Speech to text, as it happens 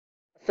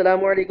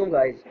السلام علیکم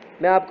گائز،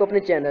 میں آپ کو اپنے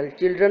چینل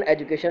چلڈرن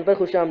ایجوکیشن پر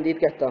خوش آمدید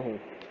کہتا ہوں۔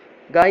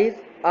 گائز،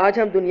 آج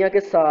ہم دنیا کے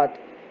 7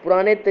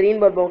 پرانے ترین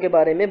بلبوں کے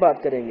بارے میں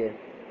بات کریں گے۔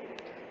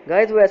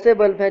 گائز، وہ ایسے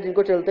بلب ہیں جن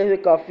کو چلتے ہوئے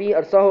کافی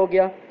عرصہ ہو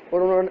گیا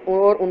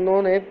اور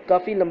انہوں نے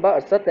کافی لمبا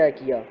عرصہ طے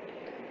کیا۔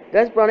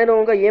 گائز، پرانے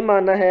لوگوں کا یہ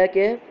ماننا ہے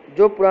کہ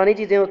جو پرانی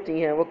چیزیں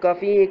ہوتی ہیں وہ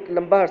کافی ایک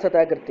لمبا عرصہ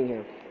طے کرتی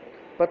ہیں۔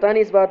 پتہ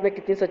نہیں اس بات میں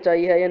کتنی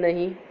سچائی ہے یا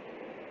نہیں،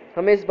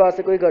 ہمیں اس بات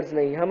سے کوئی غرض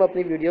نہیں، ہم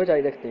اپنی ویڈیو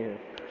جاری رکھتے ہیں۔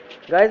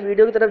 گائز،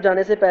 ویڈیو کی طرف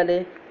جانے سے پہلے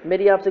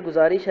میری آپ سے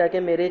گزارش ہے کہ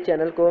میرے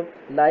چینل کو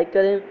لائک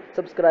کریں،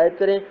 سبسکرائب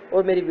کریں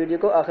اور میری ویڈیو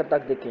کو آخر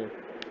تک دیکھیں۔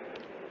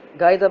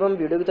 گائز، اب ہم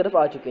ویڈیو کی طرف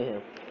آ چکے ہیں۔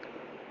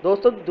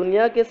 دوستو،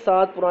 دنیا کے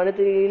 7 پرانے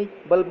ترین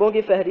بلبوں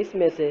کی فہرست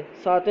میں سے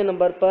 7ویں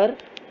number per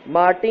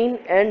Martin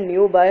and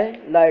new by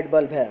light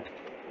bulb ہے۔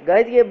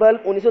 گائز، یہ بلب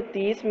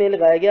 1930 میں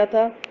لگایا گیا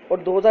تھا اور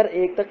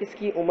 2001 تک اس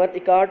کی عمر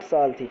 61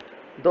 سال تھی۔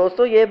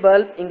 دوستو، یہ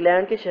بلب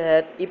انگلینڈ کے شہر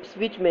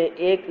اپسوچ میں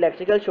ایک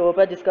الیکٹریکل شاپ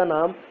ہے جس کا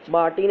نام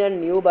Martin and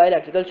new by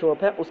electrical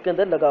shop ہے، اس کے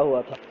اندر لگا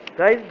ہوا تھا۔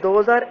 گائز،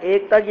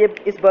 2001 تک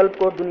اس بلب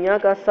کو دنیا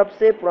کا سب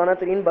سے پرانا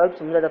ترین بلب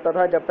سمجھا جاتا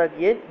تھا جب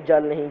تک یہ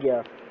جل نہیں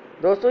گیا۔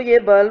 دوستو، یہ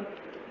بلب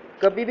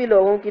کبھی بھی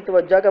لوگوں کی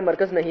توجہ کا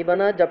مرکز نہیں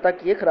بنا جب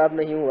تک یہ خراب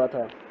نہیں ہوا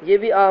تھا۔ یہ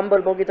بھی عام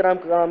بلبوں کی طرح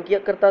کام کیا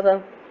کرتا تھا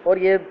اور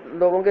یہ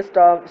لوگوں کے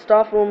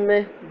سٹاف روم میں،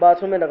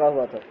 باتھ روم میں لگا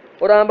ہوا تھا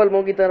اور عام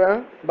بلبوں کی طرح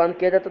بند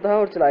کیا جاتا تھا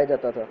اور چلایا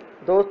جاتا تھا۔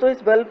 دوستو،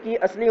 اس بلب کی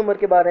اصلی عمر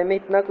کے بارے میں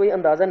اتنا کوئی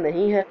اندازہ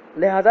نہیں ہے،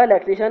 لہٰذا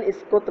الیکٹریشین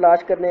اس کو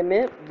تلاش کرنے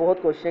میں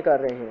بہت کوششیں کر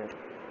رہے ہیں۔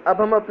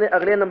 اب ہم اپنے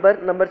اگلے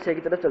نمبر 6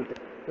 کی طرف چلتے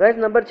ہیں۔ گائز،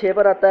 نمبر 6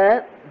 پر آتا ہے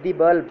دی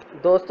بلب۔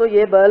 دوستو،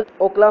 یہ بلب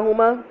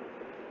اوکلاہوما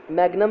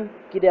میگنم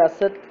کی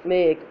ریاست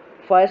میں ایک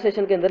فائر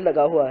اسٹیشن کے اندر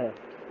لگا ہوا ہے۔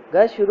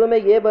 گائز، شروع میں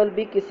یہ بلب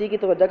بھی کسی کی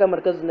توجہ کا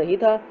مرکز نہیں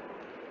تھا،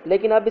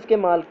 لیکن اب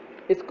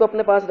اس کو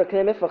اپنے پاس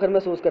رکھنے میں فخر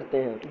محسوس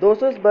کرتے ہیں۔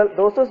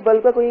 دوستو، اس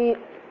بلب کا کوئی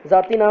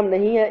ذاتی نام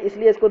نہیں ہے، اس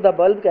لیے اس کو دا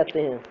بلب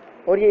کہتے ہیں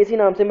اور یہ اسی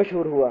نام سے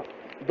مشہور ہوا۔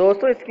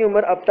 دوستو، اس کی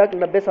عمر اب تک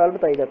 90 سال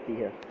بتائی جاتی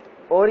ہے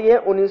اور یہ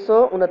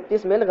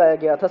 1929 میں لگایا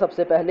گیا تھا سب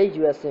سے پہلے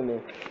USA میں۔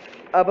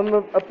 اب ہم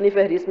اپنی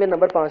فہرست میں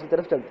نمبر 5 کی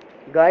طرف چلتے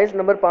ہیں۔ گائز،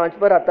 نمبر 5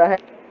 پر آتا ہے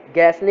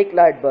گیسنک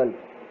لائٹ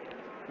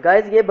بلب۔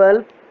 گائز، یہ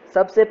بلب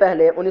سب سے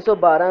پہلے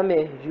 1912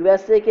 میں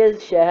USA کے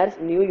شہر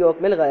نیو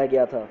یارک میں لگایا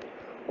گیا تھا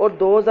اور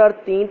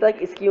 2003 تک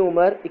اس کی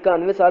عمر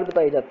 91 سال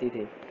بتائی جاتی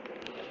تھی،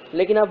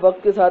 لیکن اب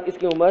وقت کے ساتھ اس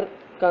کی عمر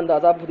کا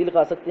اندازہ آپ خود ہی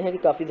لگا سکتے ہیں کہ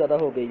کافی زیادہ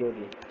ہو گئی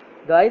ہوگی۔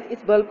 گائز،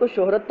 اس بلب کو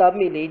شہرت تب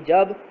ملی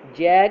جب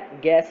جیک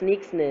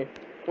گیسنکس نے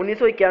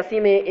 1981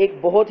 میں ایک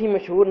بہت ہی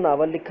مشہور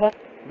ناول لکھا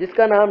جس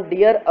کا نام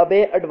ڈیئر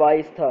ابے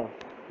ایڈوائس تھا۔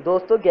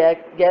 دوستو،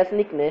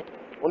 گیسنک نے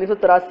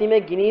 1983 میں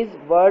گینیز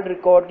ورلڈ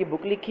ریکارڈ کی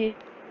بک لکھی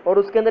اور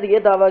اس کے اندر یہ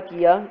دعویٰ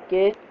کیا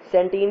کہ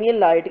سینٹینیل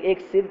لائٹ ایک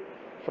صرف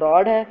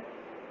فراڈ ہے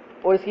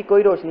اور اس کی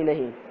کوئی روشنی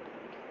نہیں۔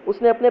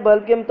 اس نے اپنے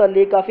بلب کے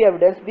متعلق کافی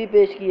ایویڈنس بھی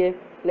پیش کیے،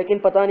 لیکن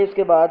پتہ نہیں اس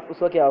کے بعد اس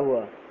کا کیا ہوا۔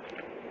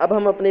 اب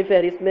ہم اپنی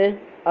فہرست میں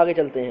آگے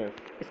چلتے ہیں۔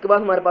 اس کے بعد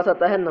ہمارے پاس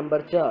آتا ہے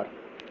نمبر 4۔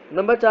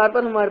 نمبر 4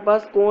 پر ہمارے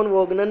پاس کون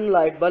ووگنن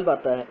لائٹ بلب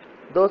آتا ہے۔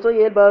 دوستو،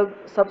 یہ بلب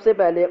سب سے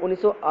پہلے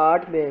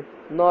 1908 میں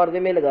ناروے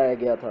میں لگایا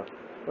گیا تھا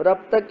اور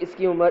اب تک اس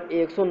کی عمر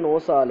 109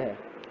 سال ہے۔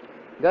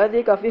 گائز،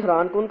 یہ کافی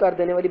حیران کن کر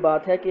دینے والی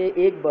بات ہے کہ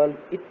ایک بلب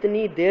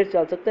اتنی دیر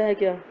چل سکتا ہے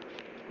کیا،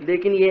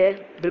 لیکن یہ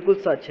بالکل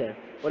سچ ہے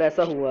اور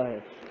ایسا ہوا ہے۔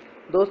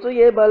 دوستو،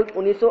 یہ بلب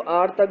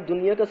 1908 تک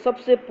دنیا کا سب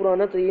سے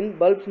پرانا ترین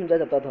بلب سمجھا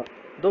جاتا تھا۔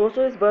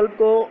 دوستو، اس بلب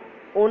کو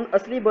ان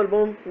اصلی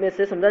بلبوں میں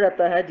سے سمجھا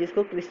جاتا ہے جس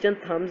کو کرسچن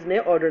تھمز نے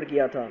آرڈر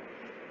کیا تھا۔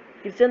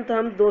 کرسچن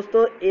تھمز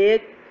دوستو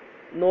ایک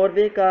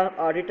ناروے کا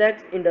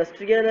آرکیٹیکٹ،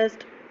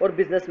 انڈسٹریلسٹ اور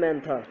بزنس مین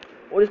تھا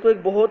اور اس کو ایک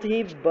بہت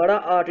ہی بڑا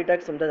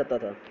آرکیٹیکٹ سمجھا جاتا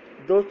تھا۔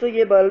 دوستو،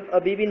 یہ بلب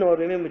ابھی بھی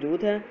ناروے میں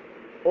موجود ہے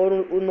اور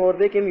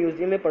ناروے کے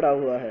میوزیم میں پڑا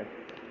ہوا ہے۔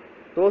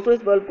 دوستو،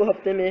 اس بلب کو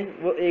ہفتے میں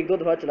وہ 1-2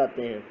 دفعہ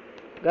چلاتے ہیں۔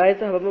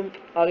 گائز، اب ہم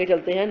آگے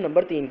چلتے ہیں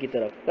نمبر 3 کی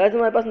طرف۔ گائز،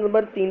 ہمارے پاس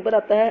نمبر 3 پر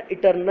آتا ہے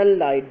اٹرنل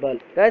لائٹ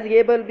بلب۔ گائز،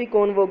 یہ بلب بھی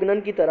کون ووگنن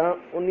کی طرح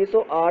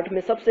 1908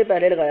 میں سب سے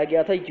پہلے لگایا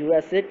گیا تھا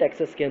USA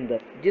ٹیکساس کے اندر،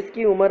 جس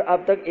کی عمر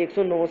اب تک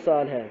 109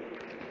 سال ہے۔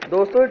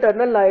 دوستو،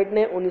 اٹرنل لائٹ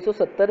نے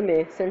 1970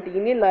 میں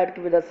سینٹینیل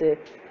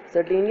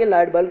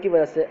لائٹ بلب کی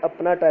وجہ سے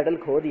اپنا ٹائٹل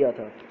کھو دیا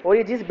تھا اور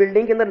یہ جس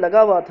بلڈنگ کے اندر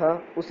لگا ہوا تھا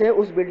اسے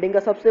اس بلڈنگ کا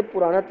سب سے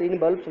پرانا ترین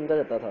بلب سمجھا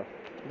جاتا تھا۔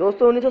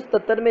 دوستو،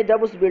 1977 میں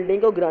جب اس بلڈنگ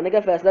کو گرانے کا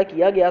فیصلہ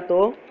کیا گیا تو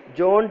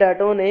جان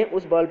ڈیٹو نے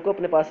اس بلب کو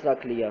اپنے پاس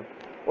رکھ لیا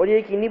اور یہ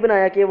یقینی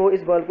بنایا کہ وہ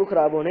اس بلب کو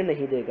خراب ہونے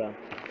نہیں دے گا۔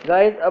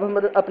 گائز، اب ہم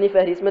اپنی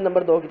فہرست میں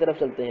نمبر 2 کی طرف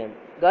چلتے ہیں۔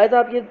 گائز،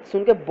 آپ یہ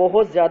سن کے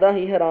بہت زیادہ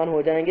ہی حیران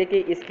ہو جائیں گے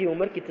کہ اس کی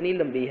عمر کتنی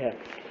لمبی ہے۔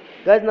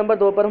 گائز، نمبر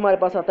 2 پر ہمارے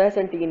پاس آتا ہے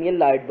سینٹینیل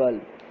لائٹ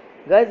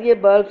بلب۔ گائز، یہ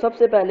بلب سب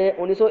سے پہلے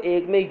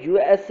 1901 میں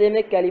USA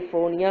میں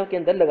کیلیفورنیا کے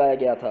اندر لگایا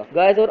گیا تھا۔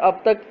 گائز، اور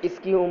اب تک اس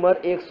کی عمر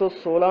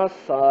 116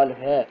 سال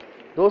ہے۔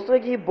 دوستو،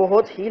 یہ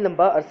بہت ہی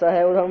لمبا عرصہ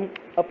ہے اور ہم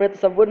اپنے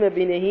تصور میں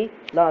بھی نہیں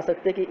لا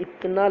سکتے کہ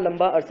اتنا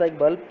لمبا عرصہ ایک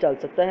بلب چل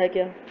سکتا ہے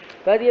کیا۔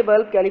 گائز، یہ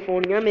بلب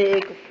کیلیفورنیا میں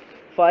ایک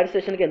فائر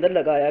اسٹیشن کے اندر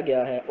لگایا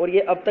گیا ہے اور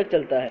یہ اب تک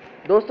چلتا ہے۔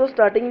 دوستو،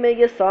 سٹارٹنگ میں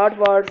یہ 60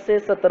 واٹ سے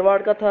 70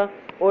 واٹ کا تھا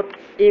اور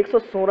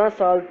 116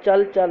 سال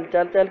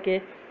چل کے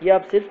یہ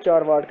اب صرف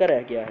 4 واٹ کا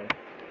رہ گیا ہے۔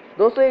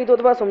 دوستو، 1-2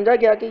 دفعہ سمجھا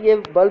گیا کہ یہ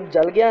بلب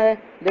جل گیا ہے،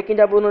 لیکن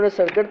جب انہوں نے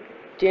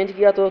سرکٹ चेंज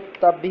किया तो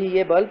तब भी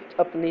ये बल्ब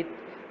अपनी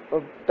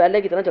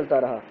पहले की तरह चलता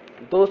रहा।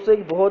 दोस्तों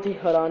एक बहुत ही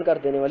हैरान कर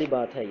देने वाली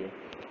बात है ये।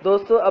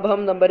 दोस्तों अब हम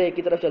नंबर 1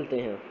 की तरफ चलते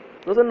हैं।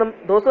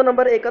 दोस्तों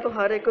नंबर 1 का तो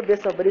हर एक को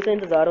बेसब्री से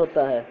इंतज़ार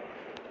होता है,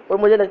 और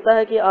मुझे लगता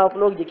है कि आप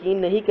लोग यकीन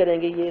नहीं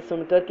करेंगे ये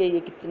सुनकर कि ये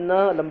कितना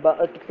लंबा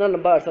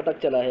अरसा तक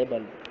चला है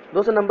बल्ब।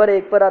 दोस्तों नंबर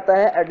 1 पर आता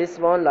है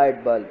एडिसन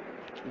लाइट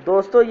बल्ब।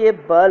 दोस्तों ये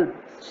बल्ब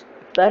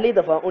पहली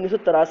दफ़ा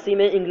 1983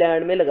 में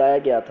इंग्लैंड में लगाया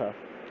गया था,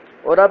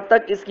 और अब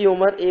तक इसकी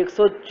उम्र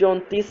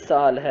 134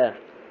 साल है।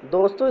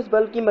 दोस्तों इस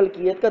बल्ब की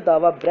मलकियत का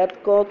दावा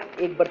ब्रेथकॉक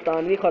एक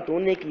बरतानवी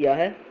खातून ने किया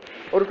है,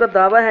 और उसका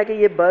दावा है कि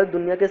ये बल्ब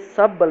दुनिया के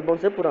सब बल्बों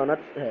से पुराना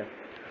है।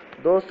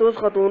 दोस्तों उस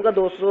खातून का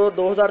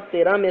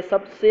 2013 में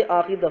सबसे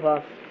आखिरी दफ़ा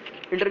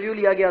इंटरव्यू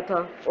लिया गया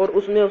था, और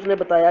उसमें उसने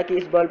बताया कि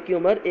इस बल्ब की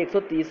उम्र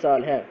 130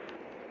 साल है।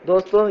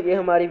 दोस्तों ये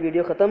हमारी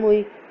वीडियो ख़त्म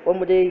हुई, और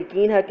मुझे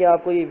यकीन है कि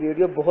आपको ये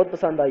वीडियो बहुत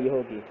पसंद आई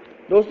होगी।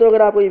 दोस्तों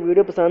अगर आपको ये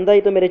वीडियो पसंद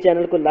आई तो मेरे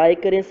चैनल को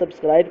लाइक करें,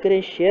 सब्सक्राइब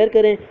करें, शेयर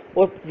करें,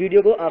 और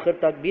वीडियो को आखिर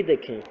तक भी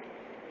देखें।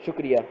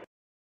 शुक्रिया।